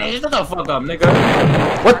 Shut the fuck up, nigga.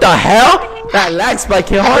 What the hell? That lag spike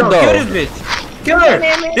hit hard though. Kill this bitch. Kill her.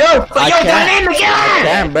 Yo, I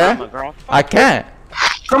can't, bro. I can't.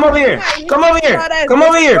 Come over here. Come over here. Come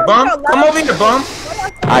over here, bum. Come over here, bum.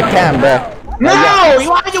 I can't, bro. No,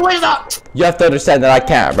 why did you wait up? You have to understand that I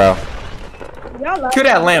can't, bro. Kill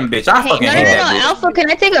that lamb, bitch. I fucking hate that bitch. Alpha, can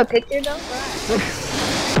I take a picture though?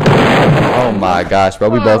 Oh my gosh, bro.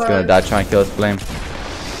 We both gonna die trying to kill this flame.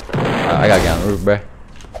 I gotta get on the roof, bro.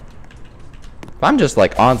 If I'm just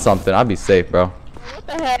like on something, I'll be safe, bro. What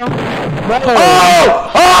the hell?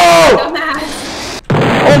 Oh! Oh!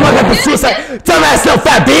 Oh my god, the suicide! Dumbass little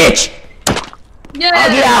fat bitch! Yeah. Oh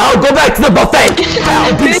yeah, I'll go back to the buffet!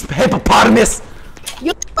 Foul beast hippopotamus!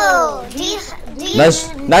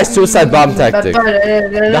 Nice suicide bomb tactic.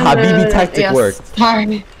 The Habibi tactic worked.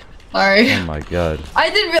 Sorry. Oh my god. I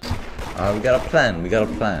didn't really. We got a plan. We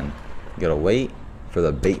gotta wait for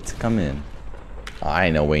the bait to come in. I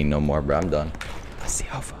ain't no waiting no more, bro. I'm done. I see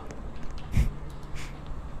Alpha.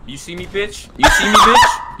 You see me, bitch? You see me,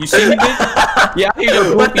 bitch? You see me, bitch? Yeah, I hear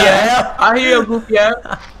your goofy ass. I hear your goofy ass.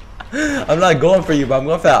 I'm not going for you, but I'm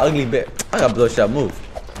going for that ugly bit. I got blow shot move.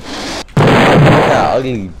 That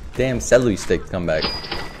ugly damn celery stick come back.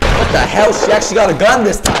 What the hell? She actually got a gun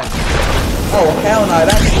this time. Oh hell no!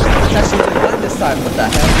 That's actually a gun this time. What the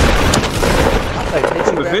hell? I like hit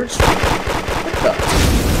you, bitch. What the?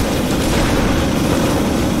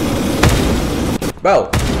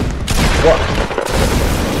 Bro. What?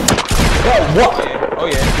 Bro, what? Oh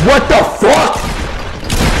yeah. What the fuck?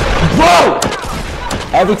 Bro!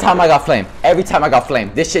 Every time I got flame. Every time I got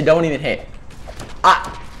flame. This shit don't even hit.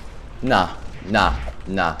 Nah.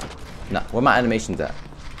 Where my animations at?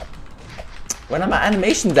 Where are my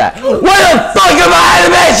animations at? Where the fuck are my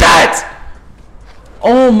animations?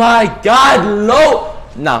 Oh my god, load!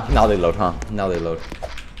 Now they load, huh? Now they load.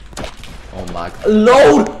 Oh my god.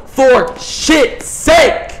 Load for shit's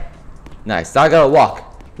sake! Nice, now I gotta walk.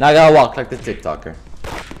 Now I gotta walk like the TikToker.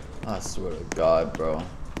 I swear to god, bro.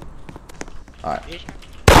 Alright.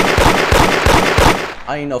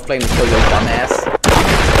 I ain't no flame to kill your dumbass.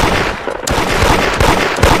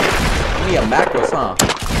 Give me a macros, huh?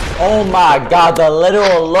 Oh my god, the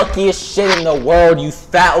literal luckiest shit in the world, you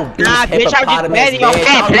fat obese hippopotamus.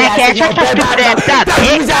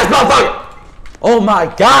 Oh my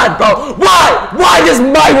god, bro. Why? Why does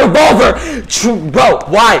my revolver? Bro,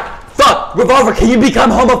 why? Fuck, revolver, can you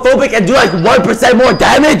become homophobic and do like 1% more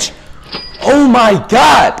damage? Oh my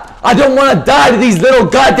god. I don't want to die to these little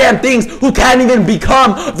goddamn things who can't even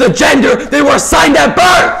become the gender they were assigned at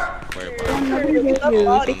birth.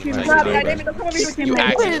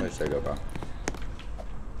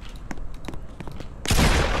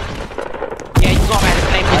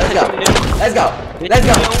 Let's go,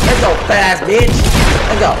 fat ass bitch.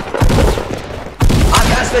 Let's go. I'm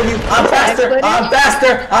faster than you.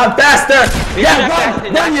 I'm faster. Yeah,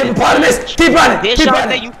 run, you hippopotamus. Keep running. Keep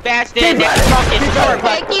running. You faster Keep than fucking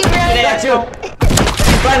Got you.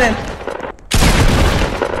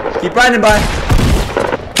 Keep running, bud.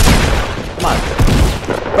 Come on.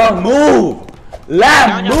 Bro, move.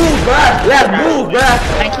 Lab, move, bruh.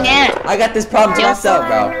 I can't. I got this problem to myself,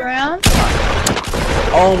 bro.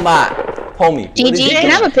 Oh my. Homie. GG, can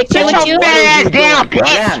I have a picture with you?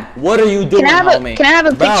 What are you doing, homie? Can I have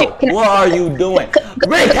a picture? Bro, what are you doing?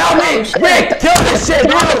 Rick, help me! Rick, kill this shit,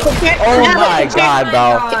 bro! Oh my god,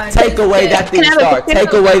 bro. Take away that thing star.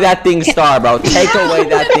 Take away that thing star, bro. Take away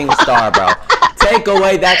that thing star, bro. Take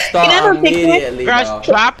away that star immediately, bro.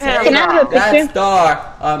 Drop him. Can I have a picture? That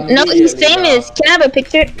star immediately. No, he's famous. Can I have a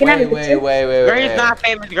picture? Can I have a picture? Wait. Girl, he's not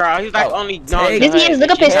famous, girl. He's like only known. Look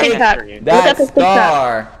up his TikTok. That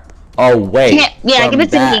star. Oh wait. Yeah, give it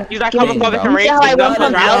to me. He's like homophobic and You see how I went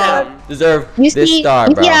from Alpha? Deserve this star,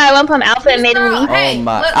 bro. You see how I went from Alpha and made him leave? Oh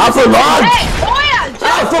my. Alpha log.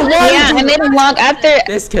 Alpha log. Yeah, I made him log after.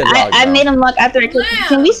 This kid logged. I made him log after I clicked.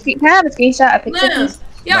 Can I have a screenshot? A picture, please?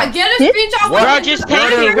 Yeah, get a screenshot. Girl, just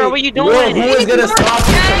take it, girl. What you doing? Who is gonna stop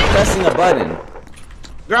you from pressing a button?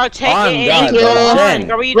 Girl, take it. Thank you. Jen,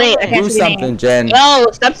 girl, what you wait, doing? I can't do see the name. something, Jen.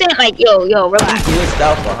 Yo, stop saying like yo, relax. You glitched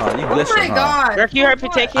Alpha, huh? You glitched Oh my him, huh? god. Girl, can you help me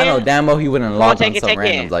take it? I know damn well he wouldn't log take on it, some take it.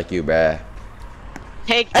 randoms like you, bruh.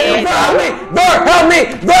 Take Hey, it. Ver, help me!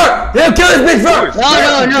 Ver! He'll kill this bitch, Ver!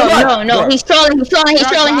 No. He's trolling.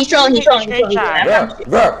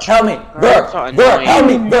 Ver, help me! Ver, help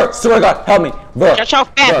me! Ver, swear to God, help me! Ver! Shut your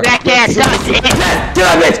fat black ass up, Kill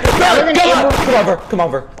that bitch! Ver, come on,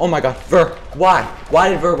 Ver! Oh my God, Ver! Why? Why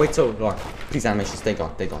did Ver wait so long? Please, animation, stay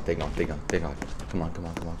gone. Come on.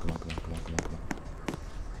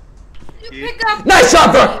 Nice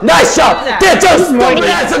shot, Ver! Nice shot! Get your stupid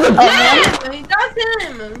ass in the That's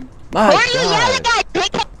him. My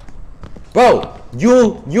God. Bro,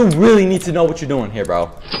 you really need to know what you're doing here,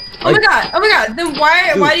 bro. Oh my god. Then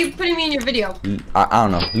why are you putting me in your video? I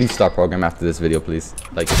don't know. Leave star program after this video, please.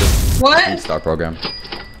 Like, just what? leave star program.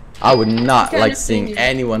 I would not like seeing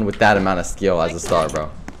anyone with that amount of skill as a star, bro.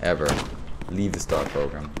 Ever. Leave the star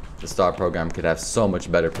program. The star program could have so much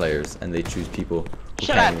better players, and they choose people who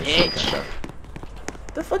can't even shoot that.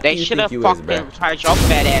 The fuck They should have fucking tried your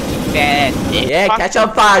fat ass, you fat ass bitch. Yeah, catch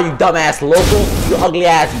on fire, you dumbass local, you ugly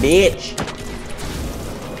ass bitch.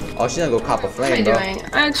 Oh, she's gonna go cop a flame, bro. What am I doing?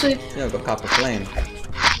 Actually, she's gonna go cop a flame.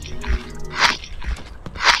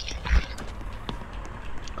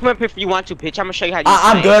 come up here if you want to, bitch. I'm gonna show you how to.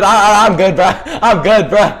 I'm good. I'm good, bro. I'm good,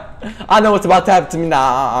 bro. I know what's about to happen to me.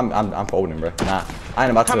 Nah, I'm folding, bro. Nah, I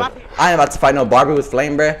ain't about to fight no Barbie with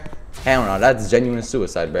flame, bro. Hell no, that's genuine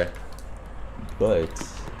suicide, bro. But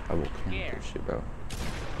I will cancel this shit, bro.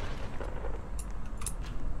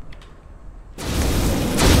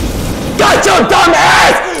 Got your dumb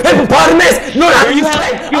ass, hippopotamus! You know how to use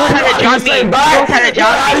flame. You know how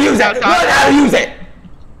to use it.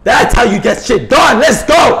 That's how you get shit done. Let's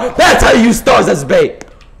go. That's how you use stars as bait.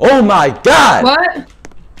 Oh my god. What?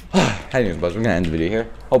 Anyways, boys, we're gonna end the video here.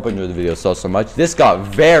 Hope you enjoyed the video so much. This got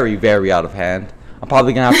very, very out of hand. I'm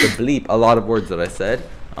probably gonna have to bleep a lot of words that I said.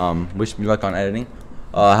 Wish me luck on editing.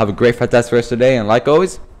 Have a great, fantastic rest of the day, and like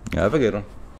always, have a good one.